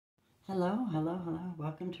Hello, hello, hello.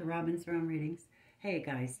 Welcome to Robin's Realm Readings. Hey,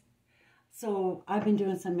 guys. So I've been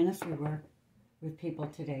doing some ministry work with people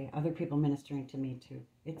today. Other people ministering to me, too.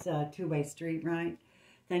 It's a two-way street, right?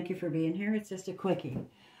 Thank you for being here. It's just a quickie.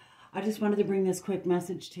 I just wanted to bring this quick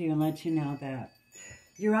message to you and let you know that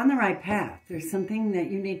you're on the right path. There's something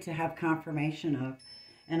that you need to have confirmation of,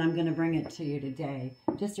 and I'm going to bring it to you today.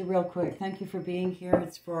 Just a real quick thank you for being here.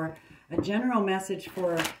 It's for a general message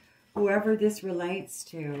for whoever this relates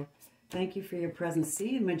to. Thank you for your presence.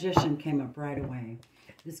 See, the Magician came up right away.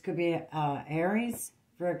 This could be Aries,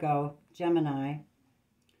 Virgo, Gemini,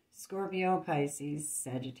 Scorpio, Pisces,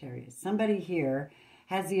 Sagittarius. Somebody here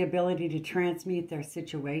has the ability to transmute their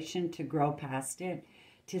situation, to grow past it,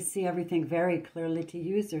 to see everything very clearly, to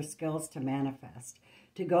use their skills to manifest,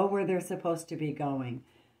 to go where they're supposed to be going.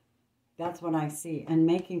 That's what I see. And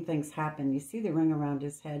making things happen. You see the ring around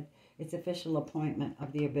his head? It's official appointment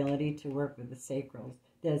of the ability to work with the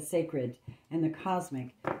sacred and the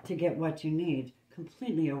cosmic to get what you need.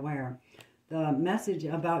 Completely aware. The message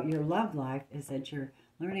about your love life is that you're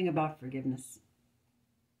learning about forgiveness.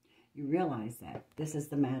 You realize that this is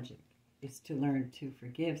the magic, is to learn to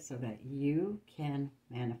forgive so that you can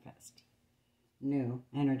manifest new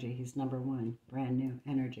energy. He's number one, brand new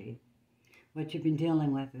energy. What you've been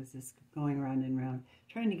dealing with is this going round and round,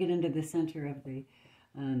 trying to get into the center of the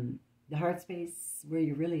heart space where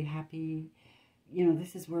you're really happy. You know,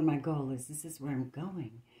 this is where my goal is. This is where I'm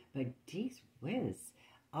going. But geez whiz,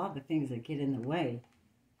 all the things that get in the way.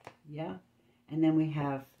 Yeah. And then we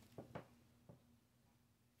have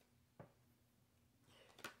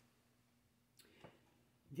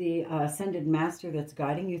the ascended master that's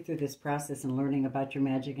guiding you through this process and learning about your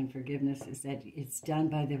magic and forgiveness is that it's done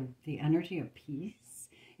by the energy of peace.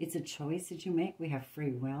 It's a choice that you make. We have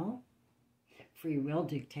free will. Free will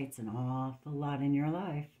dictates an awful lot in your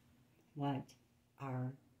life. What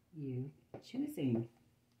are you choosing?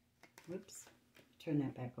 Whoops. Turn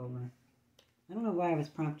that back over. I don't know why I was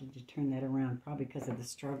prompted to turn that around. Probably because of the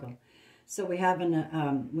struggle. So we have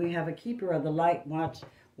a keeper of the light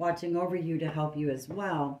watching over you to help you as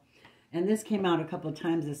well. And this came out a couple of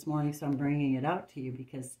times this morning, so I'm bringing it out to you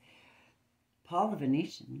because Paul the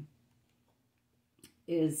Venetian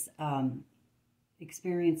is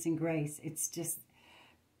experiencing grace. It's just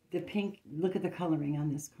the pink. Look at the coloring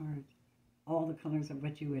on this card. All the colors of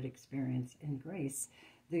what you would experience in grace.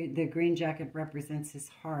 The green jacket represents his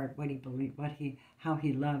heart, what he believes, how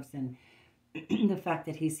he loves, and the fact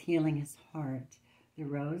that he's healing his heart. The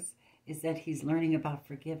rose is that he's learning about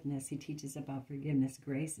forgiveness. He teaches about forgiveness.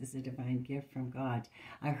 Grace is a divine gift from God.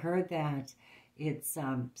 I heard that it's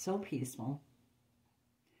so peaceful.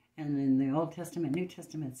 And in the Old Testament, New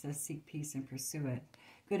Testament, it says, seek peace and pursue it.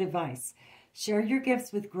 Good advice. Share your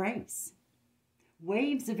gifts with grace.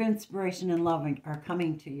 Waves of inspiration and love are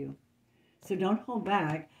coming to you. So don't hold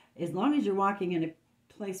back. As long as you're walking in a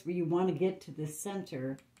place where you want to get to the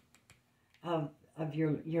center of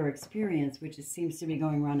your experience, which seems to be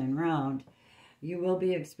going round and round, you will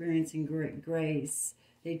be experiencing grace.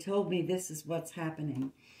 They told me this is what's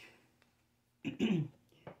happening.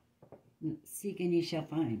 Seek and ye shall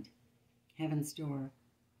find. Heaven's door.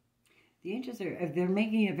 The angels they're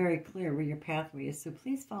making it very clear where your pathway is. So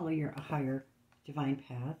please follow your higher divine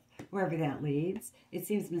path, wherever that leads. It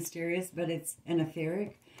seems mysterious, but it's an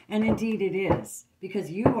etheric. And indeed it is, because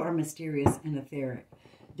you are mysterious and etheric.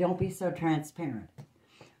 Don't be so transparent.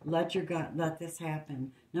 Let your gut, let this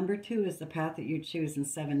happen. Number 2 is the path that you choose, and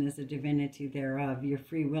 7 is the divinity thereof. Your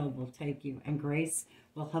free will take you, and grace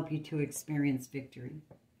will help you to experience victory.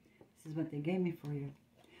 This is what they gave me for you.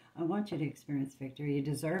 I want you to experience victory. You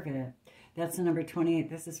deserve it. That's the number 28.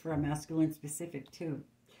 This is for a masculine specific too.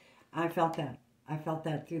 I felt that. I felt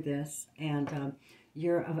that through this. And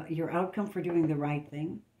your outcome for doing the right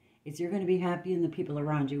thing is you're going to be happy and the people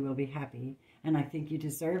around you will be happy. And I think you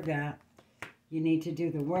deserve that. You need to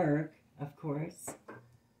do the work, of course.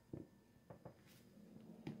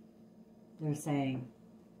 They're saying,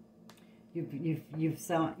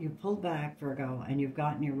 you've pulled back, Virgo, and you've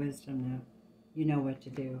gotten your wisdom now. You know what to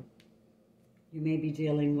do. You may be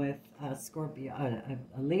dealing with Scorpio,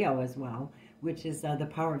 a Leo as well, which is the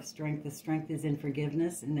power of strength. The strength is in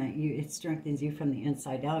forgiveness, and that it strengthens you from the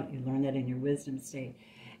inside out. You learn that in your wisdom state,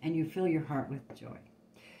 and you fill your heart with joy.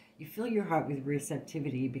 You fill your heart with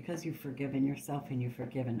receptivity because you've forgiven yourself and you've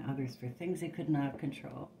forgiven others for things they could not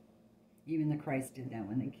control. Even the Christ did that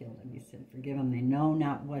when they killed him. He said, forgive them. They know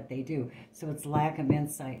not what they do. So it's lack of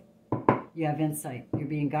insight. You have insight. You're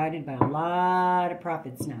being guided by a lot of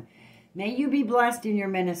prophets now. May you be blessed in your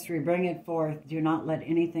ministry. Bring it forth. Do not let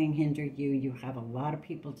anything hinder you. You have a lot of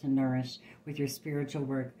people to nourish with your spiritual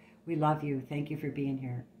work. We love you. Thank you for being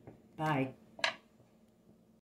here. Bye.